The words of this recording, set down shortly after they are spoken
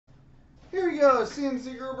Here we go.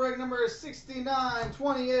 CNC group break number 69,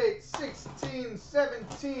 28, 16,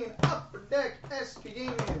 17. Upper Deck SP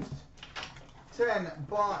Games. 10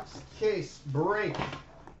 box case break.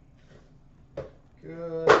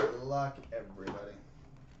 Good luck, everybody.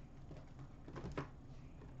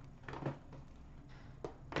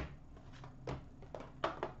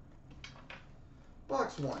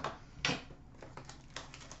 Box 1.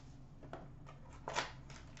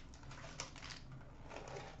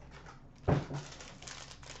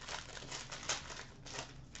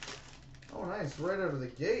 Oh, nice. Right out of the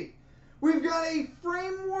gate. We've got a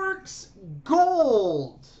Frameworks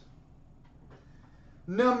Gold.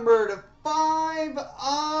 Numbered 5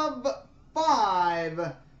 of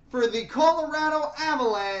 5 for the Colorado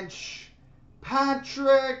Avalanche,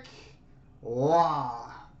 Patrick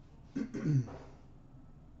Waugh.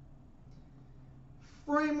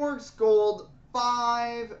 Frameworks Gold,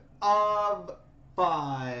 5 of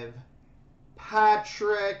 5.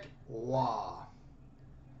 Patrick Waugh.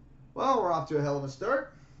 Well, we're off to a hell of a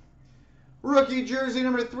start. Rookie jersey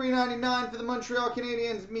number 399 for the Montreal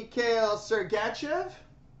Canadiens, Mikhail Sergachev.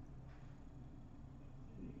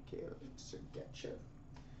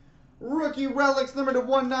 Rookie relics number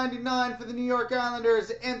 199 for the New York Islanders,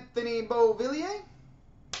 Anthony Beauvillier.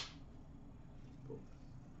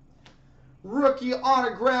 Rookie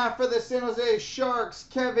autograph for the San Jose Sharks,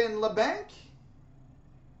 Kevin Labanc.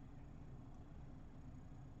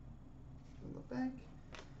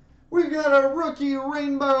 We've got a rookie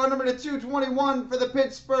rainbow number 221 for the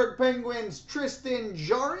Pittsburgh Penguins, Tristan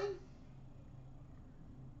Jarry.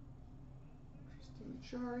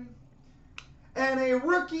 And a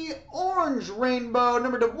rookie orange rainbow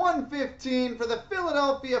number 115 for the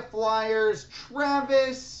Philadelphia Flyers,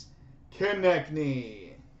 Travis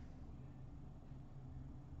Konechny.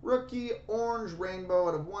 Rookie orange rainbow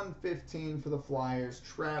out of 115 for the Flyers,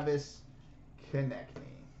 Travis Konechny.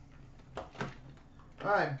 All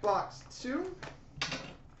right, box 2.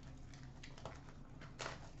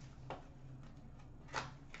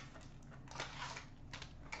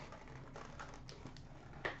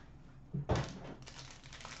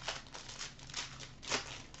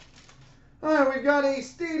 All right, we've got a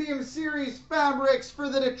Stadium Series Fabrics for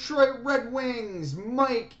the Detroit Red Wings,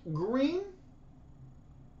 Mike Green.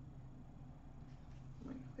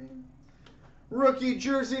 Rookie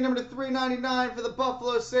jersey number 399 for the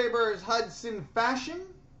Buffalo Sabres, Hudson Fashion.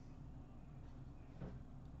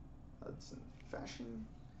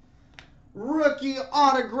 Rookie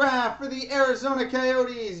autograph for the Arizona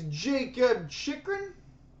Coyotes, Jacob Chychrun.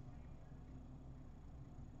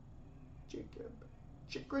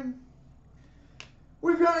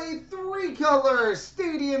 We've got a 3-color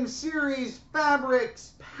Stadium Series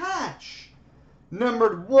Fabrics patch.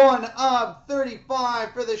 Numbered 1 of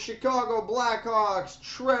 35 for the Chicago Blackhawks,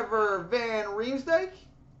 Trevor Van Riemsdyk.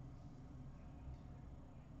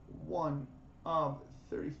 1 of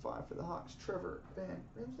 35 for the Hawks, Trevor Van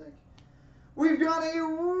Riemsdyk. We've got a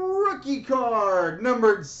rookie card,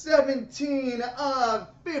 numbered 17 of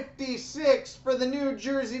 56 for the New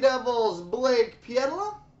Jersey Devils, Blake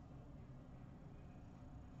Pietila.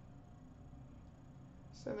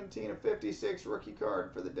 17 of 56 rookie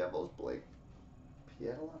card for the Devils, Blake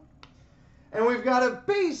Pietila. And we've got a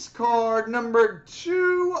base card numbered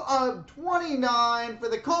 2 of 29 for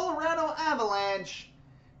the Colorado Avalanche,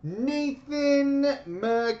 Nathan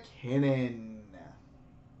MacKinnon.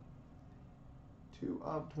 2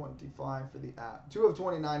 of 25 for the 2 of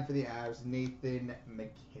 29 for the Avs, Nathan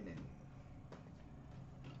MacKinnon.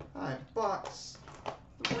 All right, box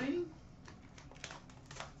 3.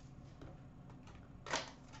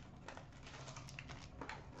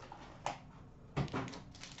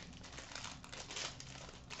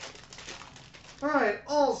 All right,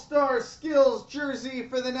 All-Star Skills jersey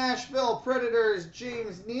for the Nashville Predators,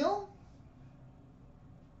 James Neal.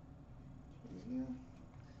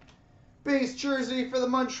 Base jersey for the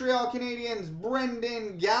Montreal Canadiens,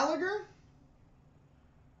 Brendan Gallagher.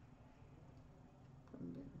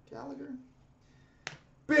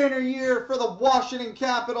 Banner year for the Washington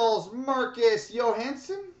Capitals, Marcus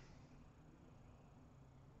Johansson.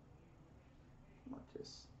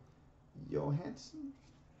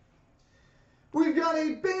 We've got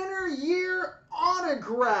a banner year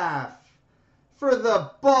autograph for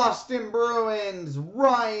the Boston Bruins,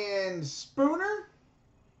 Ryan Spooner.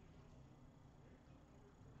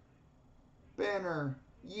 Banner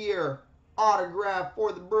year autograph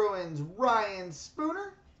for the Bruins, Ryan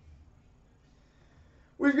Spooner.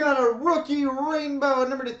 We've got a rookie rainbow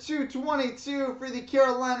number 222 for the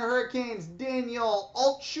Carolina Hurricanes, Daniel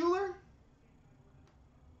Altshuler.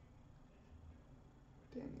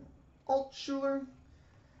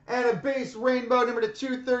 And a base rainbow number to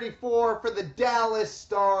 234 for the Dallas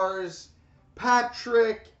Stars,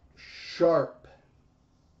 Patrick Sharp.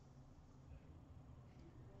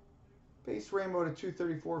 Base rainbow to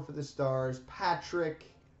 234 for the Stars, Patrick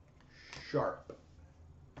Sharp.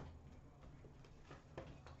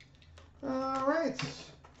 All right,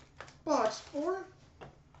 box 4.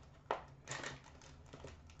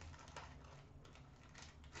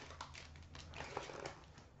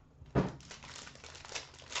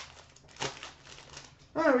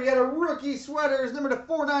 All right, we got a rookie sweaters, number to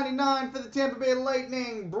 499 for the Tampa Bay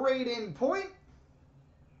Lightning, Braden Point.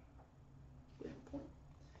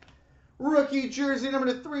 Rookie jersey,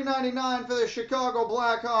 number to 399 for the Chicago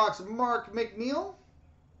Blackhawks, Mark McNeil.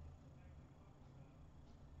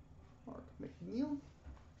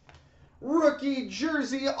 Rookie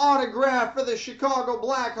jersey autograph for the Chicago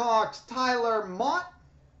Blackhawks, Tyler Mott.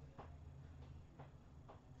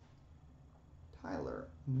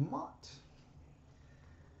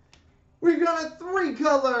 We've got a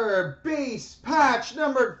 3-color base patch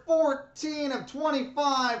numbered 14 of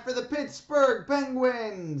 25 for the Pittsburgh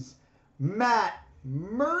Penguins, Matt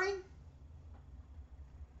Murray.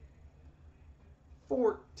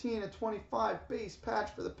 14 of 25 base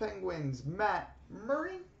patch for the Penguins, Matt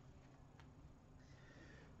Murray.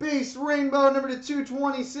 Base rainbow number to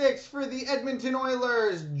 226 for the Edmonton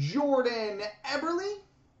Oilers, Jordan Eberle.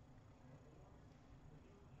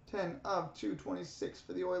 10 of 226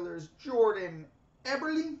 for the Oilers, Jordan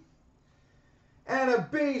Eberle. And a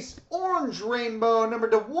base orange rainbow number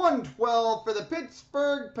to 112 for the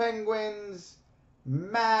Pittsburgh Penguins,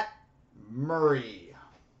 Matt Murray.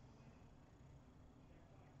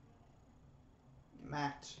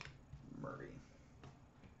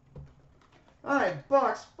 All right,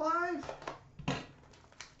 box 5.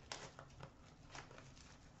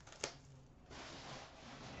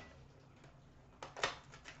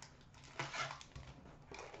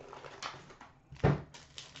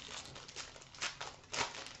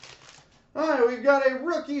 All right, we've got a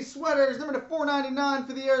rookie sweaters, number to 499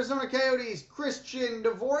 for the Arizona Coyotes, Christian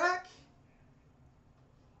Dvorak.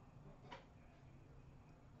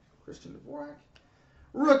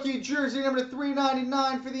 Rookie jersey, number to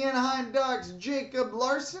 399 for the Anaheim Ducks, Jacob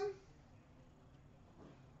Larson.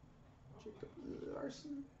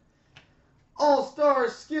 All-Star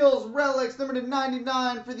Skills Relics, number to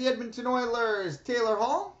 99 for the Edmonton Oilers, Taylor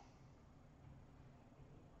Hall.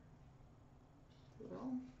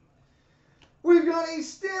 We've got a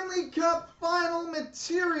Stanley Cup Final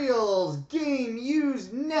Materials Game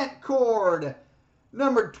Used Net Cord,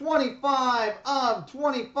 number 25 of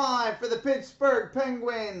 25 for the Pittsburgh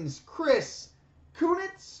Penguins, Chris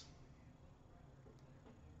Kunitz.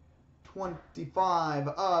 25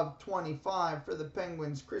 of 25 for the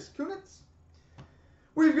Penguins, Chris Kunitz.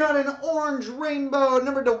 We've got an orange rainbow,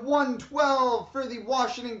 number to 112 for the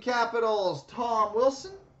Washington Capitals, Tom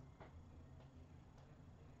Wilson.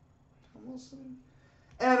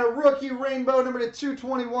 And a rookie rainbow, number to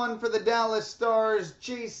 221 for the Dallas Stars,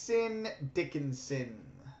 Jason Dickinson.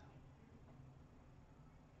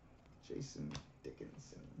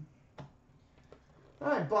 All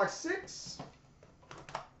right, box 6.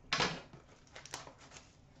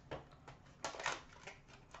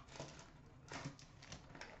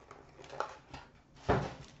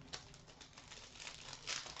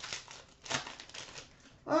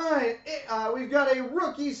 All right, we've got a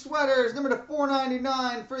rookie sweaters, number to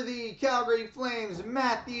 499 for the Calgary Flames,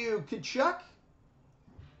 Matthew Tkachuk.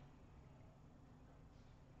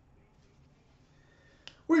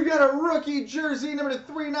 We've got a rookie jersey, number to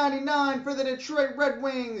 399 for the Detroit Red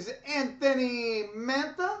Wings, Anthony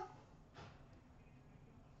Mantha.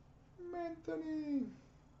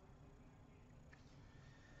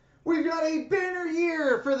 We've got a banner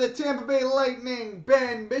year for the Tampa Bay Lightning,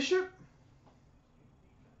 Ben Bishop.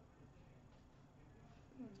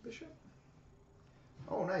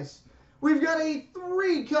 Oh, nice. We've got a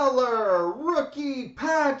 3-color rookie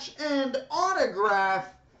patch and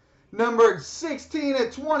autograph, numbered 16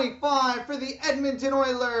 of 25 for the Edmonton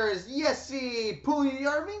Oilers, Jesse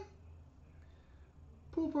Puljujarvi.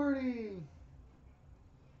 Pool party.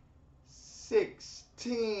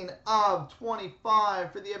 16 of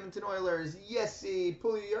 25 for the Edmonton Oilers, Jesse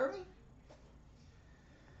Puljujarvi.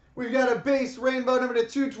 We've got a base rainbow number to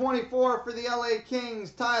 224 for the LA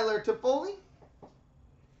Kings, Tyler Toffoli.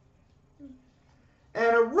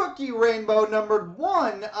 And a rookie rainbow numbered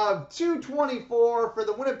 1 of 224 for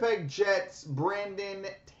the Winnipeg Jets, Brandon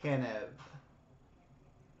Tanev.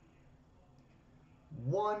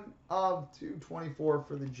 1 of 224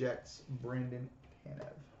 for the Jets, Brandon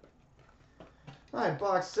Tanev. All right,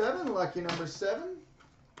 box 7, lucky number 7.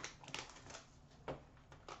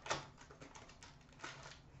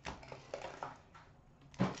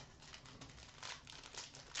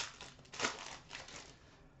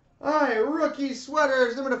 right, rookie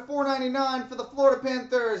sweaters, number to 499 for the Florida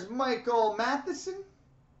Panthers, Michael Matheson.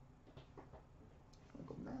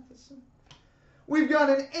 We've got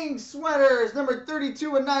an ink sweaters, number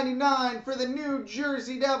 32/99 for the New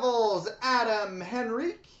Jersey Devils, Adam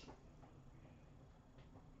Henrique.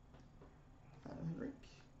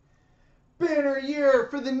 Banner year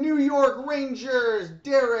for the New York Rangers,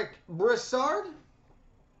 Derek Brassard.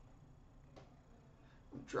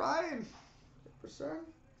 I'm trying. Brassard.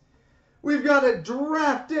 We've got a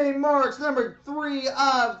draft day marks, number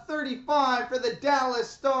 3/35 for the Dallas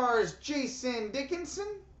Stars, Jason Dickinson.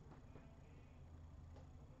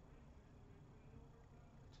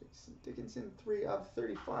 Dickinson,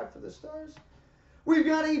 3/35 for the Stars. We've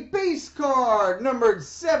got a base card, numbered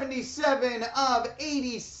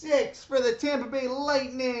 77/86 for the Tampa Bay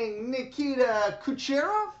Lightning, Nikita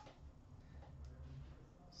Kucherov.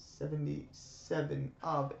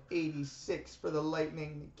 77/86 for the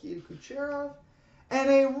Lightning, Nikita Kucherov. And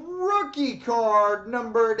a rookie card,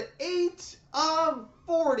 numbered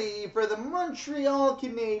 8/40 for the Montreal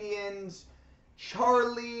Canadiens,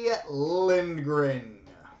 Charlie Lindgren.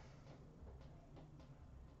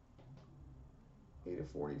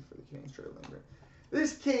 8/40 for the Canadiens, Charlie Lindgren.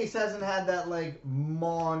 This case hasn't had that, like,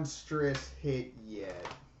 monstrous hit yet.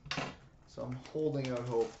 So I'm holding out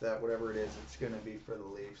hope that whatever it is, it's going to be for the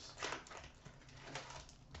Leafs.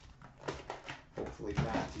 Hopefully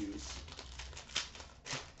Matthews.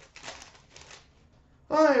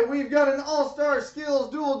 Alright, we've got an All-Star Skills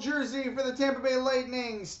dual jersey for the Tampa Bay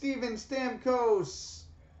Lightning, Steven Stamkos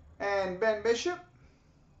and Ben Bishop.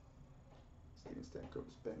 Steven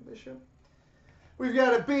Stamkos, Ben Bishop. We've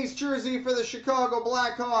got a base jersey for the Chicago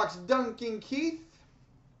Blackhawks, Duncan Keith.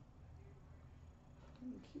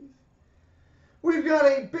 We've got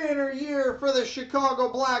a banner year for the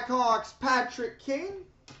Chicago Blackhawks, Patrick Kane.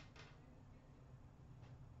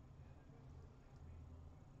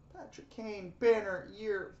 Patrick Kane, banner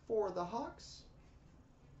year for the Hawks.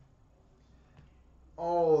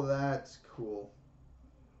 Oh, that's cool.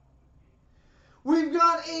 We've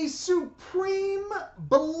got a Supreme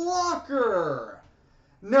Blocker,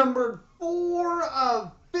 numbered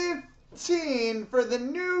 4/15 for the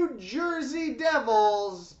New Jersey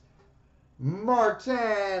Devils,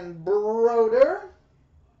 Martin Brodeur.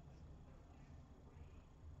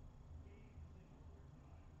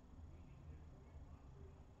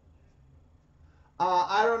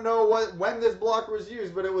 I don't know when this blocker was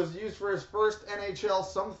used, but it was used for his first NHL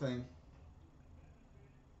something,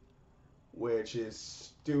 which is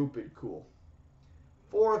stupid cool.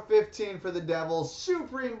 4/15 for the Devils,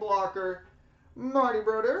 Supreme Blocker, Marty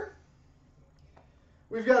Brodeur.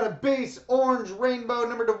 We've got a base orange rainbow,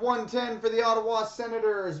 number to 110 for the Ottawa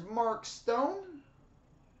Senators, Mark Stone.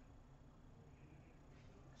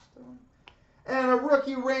 And a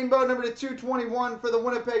rookie rainbow, number to 221 for the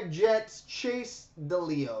Winnipeg Jets, Chase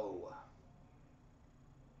DeLeo.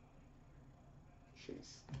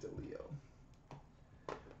 Chase DeLeo.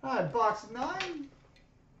 All right, box 9.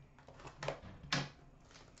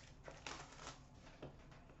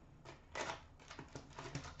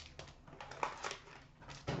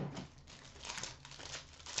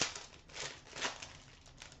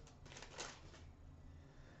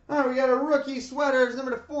 All right, we got a rookie sweaters,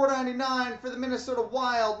 number to 499 for the Minnesota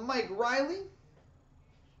Wild, Mike Riley.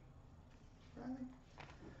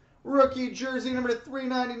 Rookie jersey, number to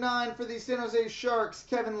 399 for the San Jose Sharks,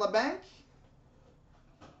 Kevin Labanc.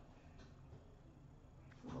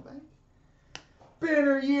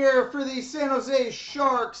 Banner year for the San Jose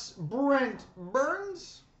Sharks, Brent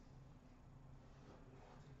Burns.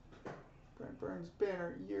 Brent Burns,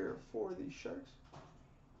 banner year for the Sharks.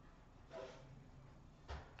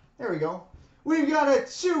 There we go. We've got a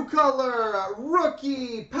 2-color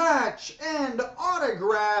rookie patch and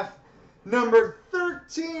autograph, number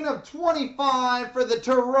 13/25 for the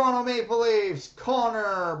Toronto Maple Leafs,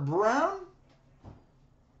 Connor Brown.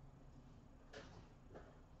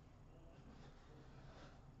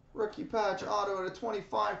 Rookie patch auto to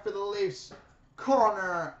 25 for the Leafs,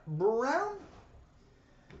 Connor Brown.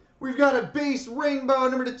 We've got a base rainbow,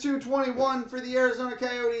 number to 221 for the Arizona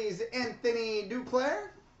Coyotes, Anthony Duclair.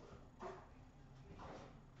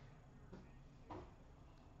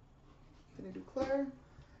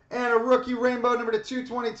 And a rookie rainbow, number to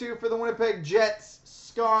 222 for the Winnipeg Jets,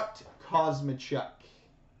 Scott Kosmachuk.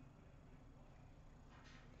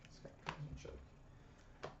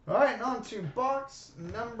 All right, and on to box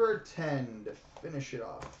number 10 to finish it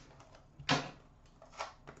off.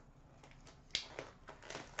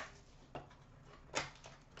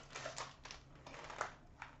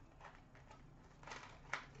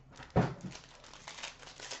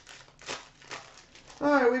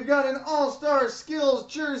 All right, right, we've got an All-Star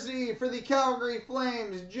Skills jersey for the Calgary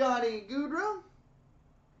Flames, Johnny Gaudreau.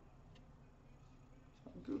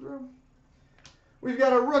 We've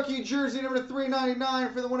got a rookie jersey number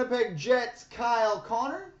 399 for the Winnipeg Jets, Kyle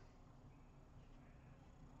Connor.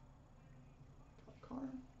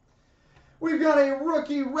 We've got a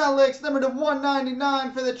rookie relics number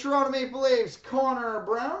 199 for the Toronto Maple Leafs, Connor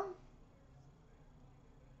Brown.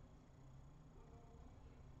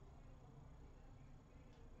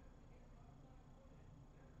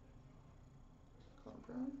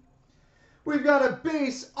 We've got a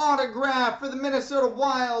base autograph for the Minnesota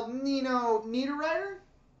Wild, Nino Niederreiter.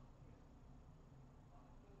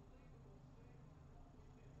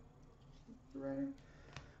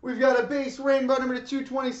 We've got a base rainbow number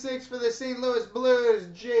 226 for the St. Louis Blues,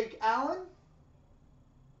 Jake Allen.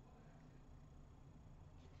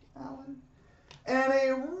 And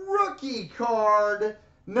a rookie card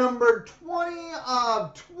number 20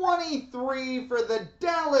 of 23 for the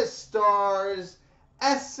Dallas Stars,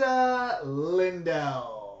 Esa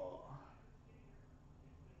Lindell.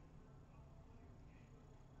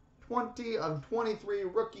 20 of 23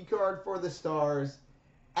 rookie card for the Stars,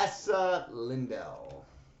 Esa Lindell.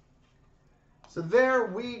 So there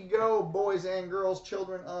we go, boys and girls,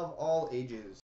 children of all ages.